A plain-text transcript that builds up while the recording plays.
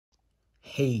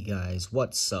Hey guys,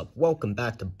 what's up? Welcome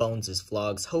back to Bones'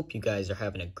 Vlogs. Hope you guys are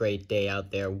having a great day out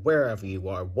there, wherever you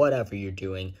are, whatever you're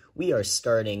doing. We are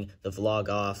starting the vlog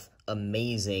off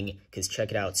amazing, because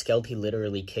check it out, Skelty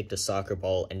literally kicked a soccer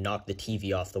ball and knocked the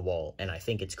TV off the wall, and I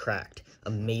think it's cracked.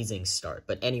 Amazing start.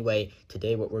 But anyway,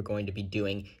 today what we're going to be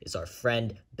doing is our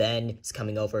friend Ben is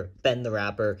coming over, Ben the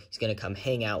rapper. He's going to come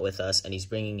hang out with us, and he's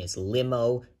bringing his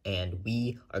limo, and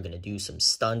we are going to do some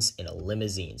stunts in a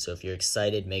limousine. So if you're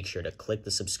excited, make sure to click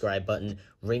the subscribe button,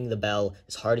 ring the bell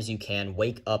as hard as you can,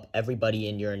 wake up everybody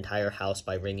in your entire house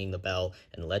by ringing the bell,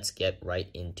 and let's get right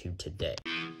into today.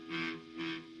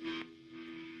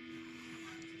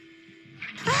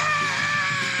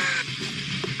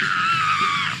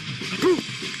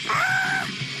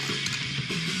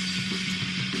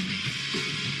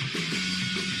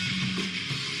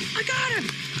 I got him!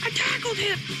 I tackled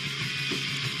him!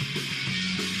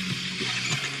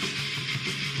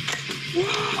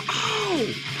 Whoa! Oh!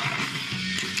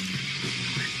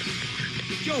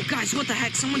 Yo, guys, what the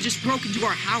heck? Someone just broke into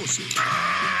our house.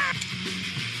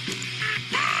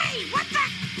 Hey! What the?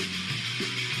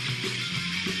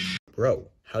 Bro,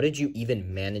 how did you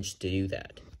even manage to do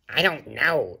that? I don't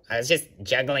know. I was just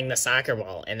juggling the soccer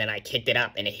ball, and then I kicked it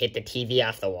up, and it hit the TV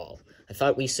off the wall. I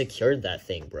thought we secured that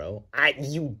thing, bro.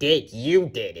 You did.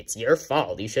 It's your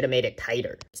fault. You should have made it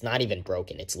tighter. It's not even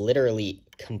broken. It's literally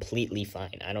completely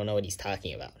fine. I don't know what he's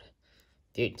talking about.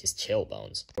 Dude, just chill,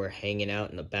 Bones. We're hanging out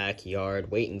in the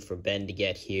backyard, waiting for Ben to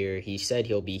get here. He said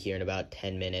he'll be here in about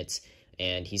 10 minutes,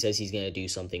 and he says he's going to do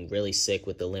something really sick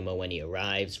with the limo when he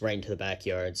arrives, right into the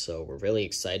backyard, so we're really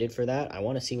excited for that. I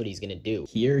want to see what he's going to do.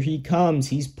 Here he comes.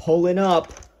 He's pulling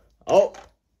up. Oh,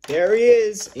 there he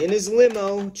is, in his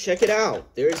limo. Check it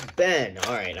out. There's Ben.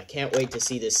 All right, I can't wait to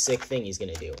see this sick thing he's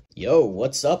going to do. Yo,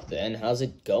 what's up, Ben? How's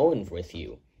it going with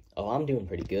you? Oh, I'm doing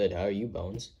pretty good. How are you,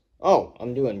 Bones? Oh,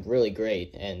 I'm doing really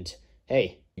great, and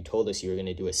hey, you told us you were going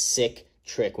to do a sick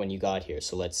trick when you got here,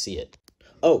 so let's see it.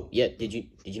 Oh, yeah, did you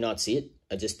not see it?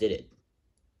 I just did it.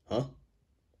 Huh?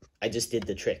 I just did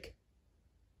the trick.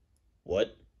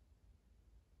 What?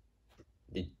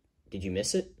 Did you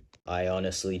miss it? I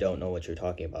honestly don't know what you're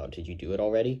talking about. Did you do it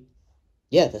already?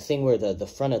 Yeah, the thing where the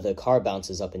front of the car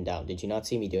bounces up and down. Did you not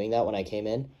see me doing that when I came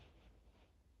in?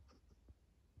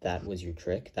 That was your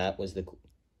trick? That was the...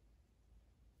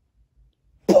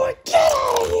 Boy, get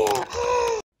out of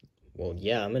here! Well,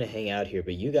 yeah, I'm gonna hang out here,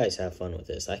 but you guys have fun with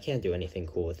this. I can't do anything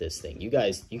cool with this thing. You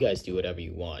guys do whatever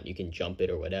you want. You can jump it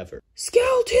or whatever.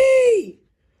 Skelty!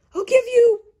 I'll give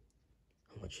you...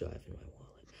 How much do I have in my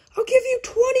wallet? I'll give you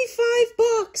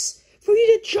 $25 for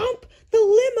you to jump the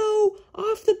limo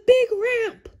off the big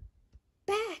ramp.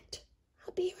 Backed.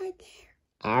 I'll be right there.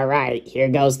 All right, here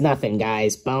goes nothing,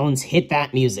 guys. Bones, hit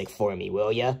that music for me,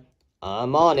 will ya?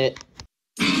 I'm on it.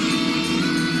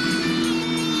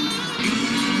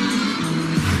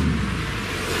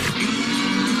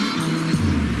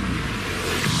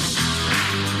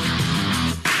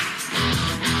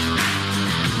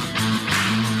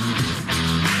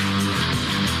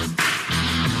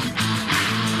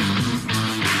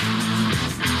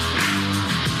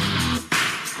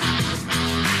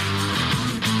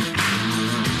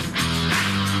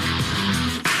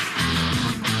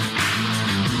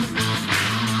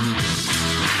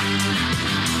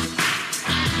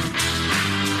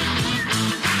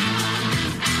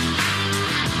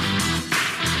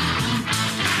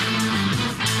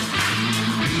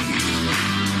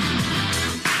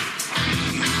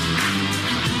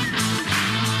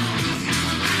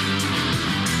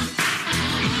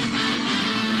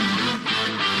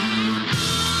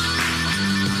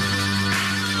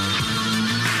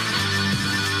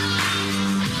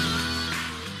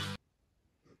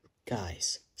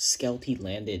 Guys, Skelty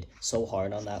landed so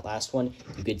hard on that last one.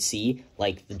 You could see,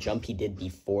 like, the jump he did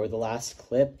before the last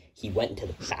clip, he went into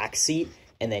the back seat,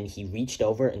 and then he reached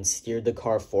over and steered the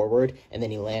car forward, and then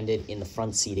he landed in the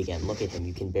front seat again. Look at him.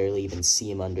 You can barely even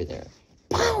see him under there.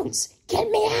 Bones, get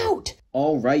me out!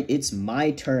 All right, it's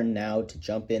my turn now to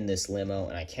jump in this limo,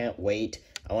 and I can't wait.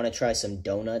 I want to try some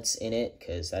donuts in it,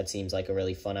 because that seems like a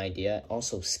really fun idea.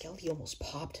 Also, Skelty almost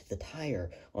popped the tire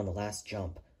on the last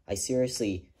jump. I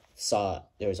seriously... saw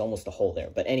there was almost a hole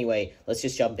there. But anyway, let's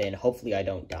just jump in. Hopefully I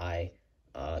don't die,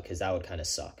 because that would kind of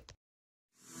suck.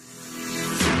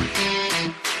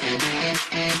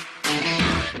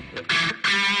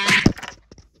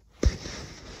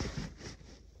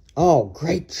 Oh,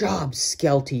 great job,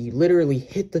 Skelty. You literally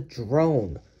hit the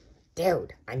drone.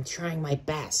 Dude, I'm trying my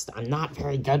best. I'm not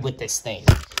very good with this thing.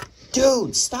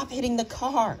 Dude, stop hitting the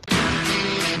car.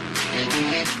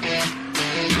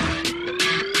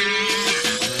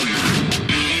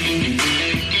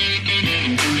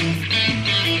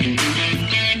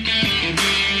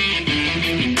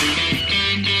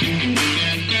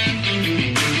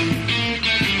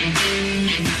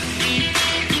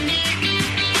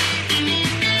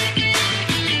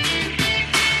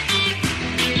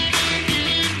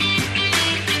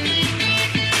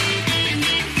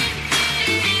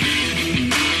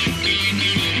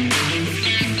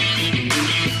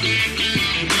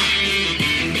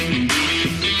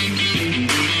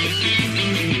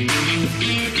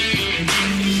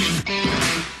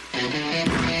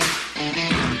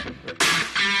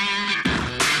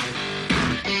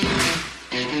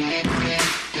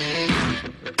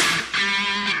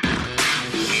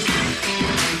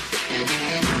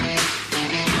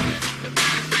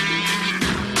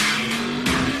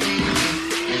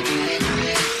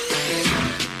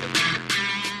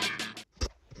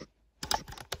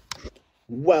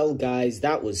 Well, guys,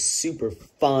 that was super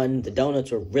fun. The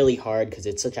donuts were really hard because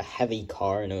it's such a heavy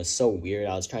car, and it was so weird.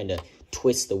 I was trying to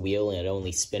twist the wheel, and it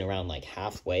only spin around like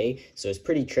halfway, so it's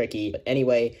pretty tricky. But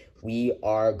anyway, we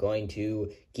are going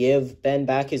to give Ben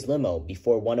back his limo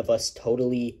before one of us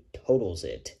totally totals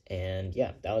it. And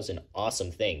yeah, that was an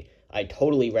awesome thing. I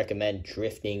totally recommend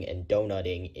drifting and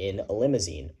donutting in a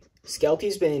limousine.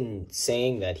 Skelty's been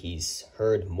saying that he's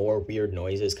heard more weird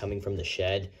noises coming from the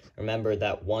shed. Remember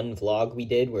that one vlog we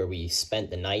did where we spent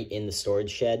the night in the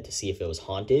storage shed to see if it was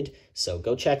haunted? So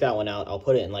go check that one out. I'll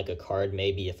put it in like a card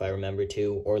maybe if I remember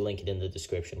to, or link it in the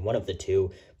description, one of the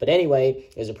two. But anyway,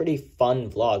 it was a pretty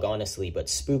fun vlog, honestly, but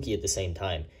spooky at the same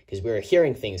time, because we were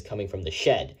hearing things coming from the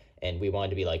shed. And we wanted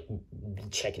to be, like,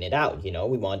 checking it out, you know?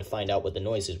 We wanted to find out what the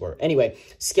noises were. Anyway,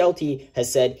 Skelty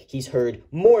has said he's heard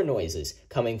more noises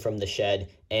coming from the shed,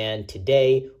 and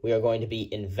today we are going to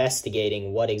be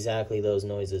investigating what exactly those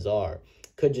noises are.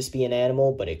 Could just be an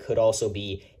animal, but it could also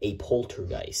be a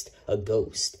poltergeist, a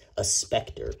ghost, a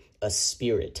specter, a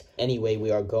spirit. Anyway, we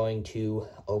are going to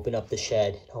open up the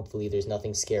shed. Hopefully there's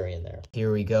nothing scary in there.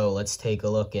 Here we go. Let's take a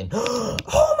look and...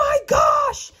 Oh my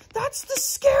gosh! That's the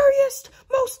scariest,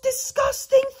 most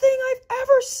disgusting thing I've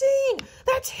ever seen!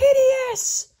 That's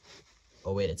hideous!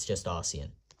 Oh wait, it's just Ossian.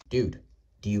 Dude,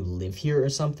 do you live here or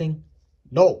something?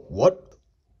 No, what?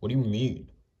 What do you mean?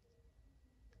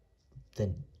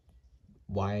 Then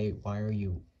why are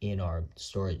you in our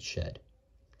storage shed?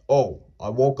 Oh, I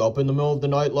woke up in the middle of the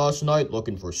night last night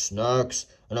looking for snacks,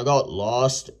 and I got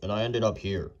lost, and I ended up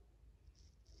here.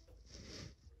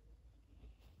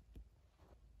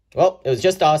 Well, it was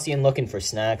just Ossian looking for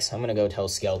snacks. I'm gonna go tell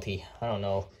Skelty. I don't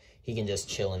know. He can just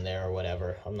chill in there or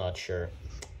whatever. I'm not sure.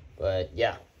 But,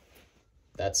 yeah.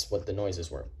 That's what the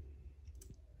noises were.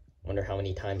 Wonder how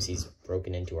many times he's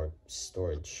broken into our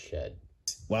storage shed.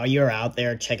 While you were out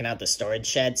there checking out the storage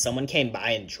shed, someone came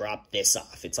by and dropped this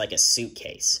off. It's like a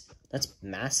suitcase. That's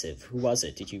massive. Who was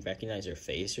it? Did you recognize her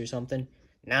face or something?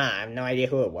 Nah, I have no idea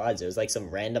who it was. It was like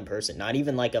some random person, not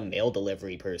even like a mail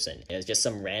delivery person. It was just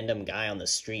some random guy on the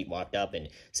street walked up and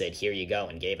said, "Here you go,"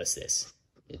 and gave us this.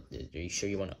 Are you sure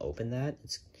you want to open that?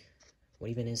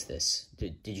 What even is this?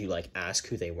 Did you, like, ask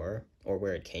who they were? Or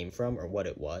where it came from? Or what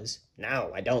it was?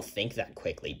 No, I don't think that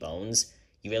quickly, Bones.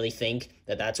 You really think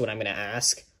that that's what I'm going to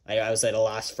ask? I was at a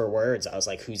loss for words. I was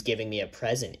like, who's giving me a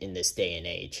present in this day and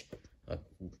age?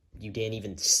 You didn't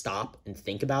even stop and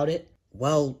think about it?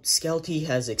 Well, Skelty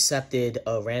has accepted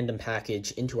a random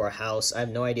package into our house. I have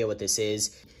no idea what this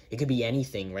is. It could be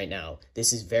anything right now.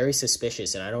 This is very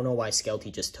suspicious, and I don't know why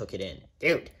Skelty just took it in.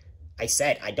 Dude, I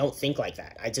said I don't think like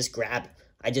that. I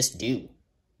just do.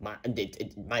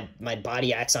 My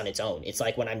body acts on its own. It's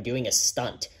like when I'm doing a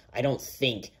stunt. I don't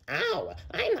think, ow,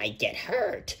 I might get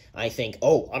hurt. I think,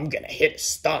 oh, I'm gonna hit a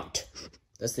stunt.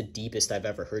 That's the deepest I've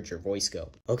ever heard your voice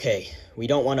go. Okay, we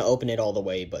don't want to open it all the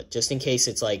way, but just in case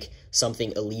it's like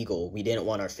something illegal, we didn't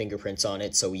want our fingerprints on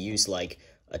it, so we used like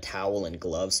a towel and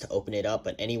gloves to open it up.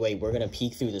 But anyway, we're gonna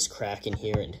peek through this crack in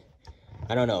here, and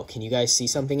I don't know, can you guys see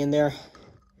something in there?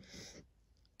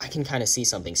 I can kind of see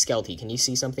something. Skelty, can you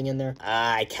see something in there?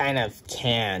 I kind of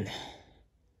can.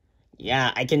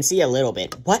 Yeah, I can see a little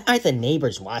bit. What are the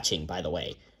neighbors watching, by the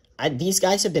way? These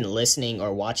guys have been listening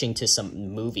or watching to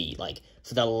some movie, like,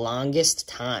 for the longest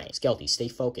time. Skelty, stay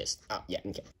focused. Oh, yeah,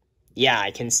 okay. Yeah, I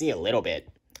can see a little bit.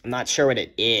 I'm not sure what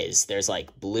it is. There's,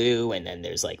 like, blue, and then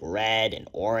there's, like, red and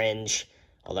orange.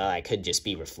 Although I could just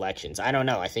be reflections. I don't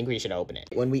know. I think we should open it.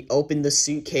 When we opened the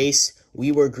suitcase,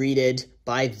 we were greeted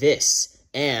by this.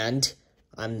 And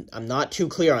I'm not too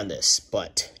clear on this,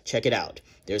 but check it out.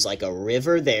 There's like a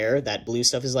river there. That blue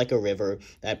stuff is like a river.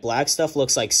 That black stuff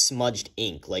looks like smudged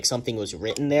ink, like something was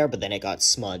written there, but then it got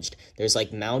smudged. There's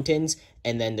like mountains,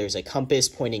 and then there's a compass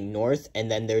pointing north, and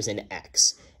then there's an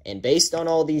X. And based on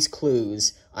all these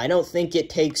clues, I don't think it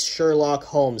takes Sherlock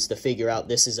Holmes to figure out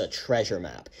this is a treasure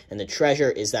map, and the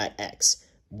treasure is that X.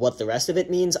 What the rest of it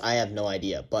means, I have no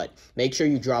idea, but make sure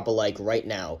you drop a like right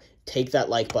now. Take that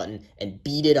like button and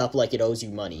beat it up like it owes you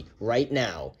money right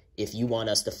now if you want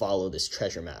us to follow this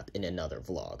treasure map in another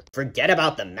vlog. Forget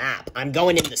about the map. I'm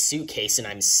going in the suitcase and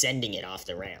I'm sending it off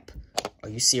the ramp. Are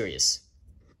you serious?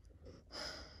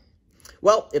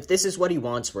 Well, if this is what he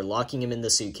wants, we're locking him in the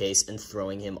suitcase and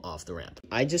throwing him off the ramp.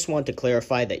 I just want to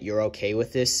clarify that you're okay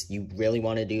with this. You really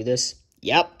want to do this?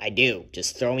 Yep, I do.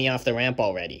 Just throw me off the ramp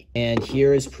already. And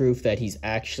here is proof that he's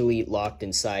actually locked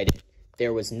inside.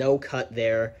 There was no cut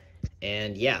there.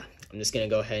 And yeah, I'm just going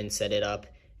to go ahead and set it up.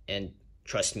 And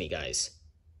trust me, guys,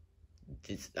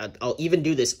 I'll even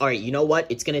do this. All right, you know what?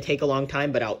 It's going to take a long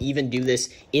time, but I'll even do this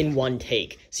in one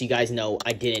take so you guys know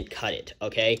I didn't cut it,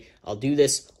 okay? I'll do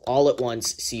this all at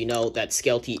once so you know that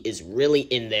Skelty is really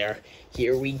in there.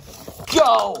 Here we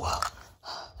go.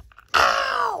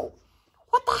 Ow!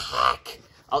 What the heck?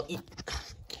 I'll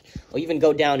even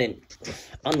go down and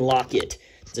unlock it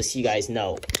just so you guys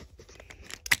know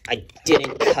I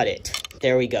didn't cut it.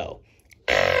 There we go.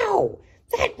 Ow!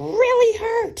 That really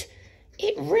hurt.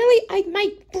 It really, my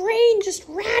brain just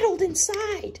rattled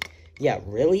inside. Yeah,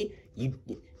 really?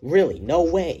 Really, no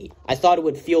way. I thought it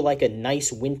would feel like a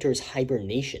nice winter's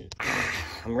hibernation.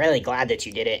 I'm really glad that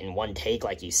you did it in one take,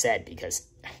 like you said, because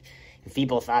if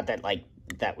people thought that,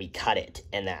 that we cut it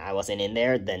and that I wasn't in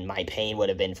there, then my pain would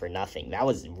have been for nothing. That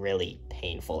was really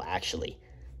painful, actually.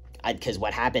 Because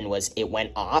what happened was it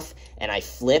went off, and I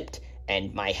flipped,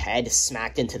 and my head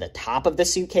smacked into the top of the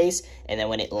suitcase, and then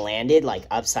when it landed,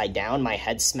 upside down, my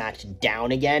head smacked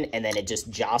down again, and then it just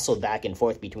jostled back and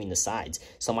forth between the sides.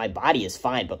 So my body is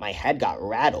fine, but my head got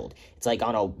rattled. It's like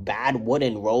on a bad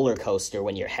wooden roller coaster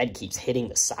when your head keeps hitting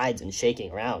the sides and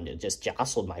shaking around. It just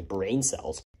jostled my brain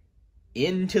cells.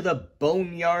 Into the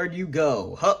boneyard you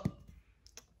go. Huh.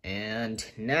 And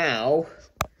now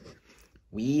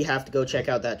we have to go check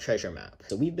out that treasure map.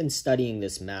 So we've been studying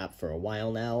this map for a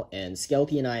while now, and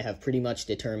Skelty and I have pretty much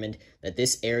determined that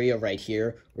this area right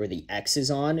here, where the X is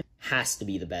on, has to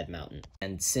be the bed mountain.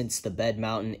 And since the bed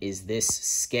mountain is this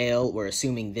scale, we're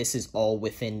assuming this is all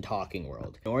within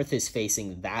Talkingworld. North is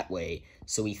facing that way,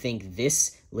 so we think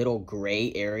this little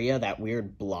gray area, that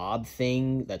weird blob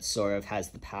thing that sort of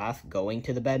has the path going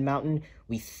to the bed mountain,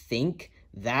 we think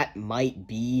that might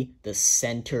be the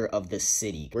center of the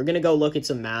city. We're gonna go look at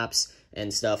some maps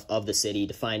and stuff of the city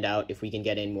to find out if we can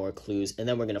get any more clues, and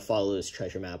then we're gonna follow this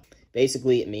treasure map.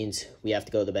 Basically, it means we have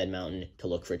to go to the bed mountain to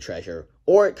look for treasure,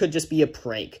 or it could just be a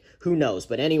prank. Who knows?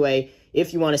 But anyway,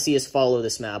 if you want to see us follow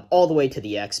this map all the way to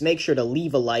the X, make sure to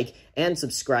leave a like and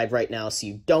subscribe right now so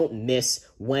you don't miss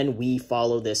when we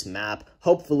follow this map.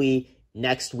 Hopefully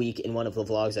next week in one of the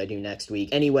vlogs I do next week.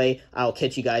 Anyway, I'll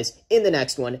catch you guys in the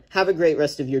next one. Have a great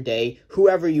rest of your day,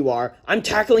 whoever you are. I'm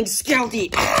tackling Skelty.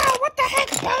 Ah, what the heck,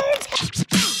 Bones?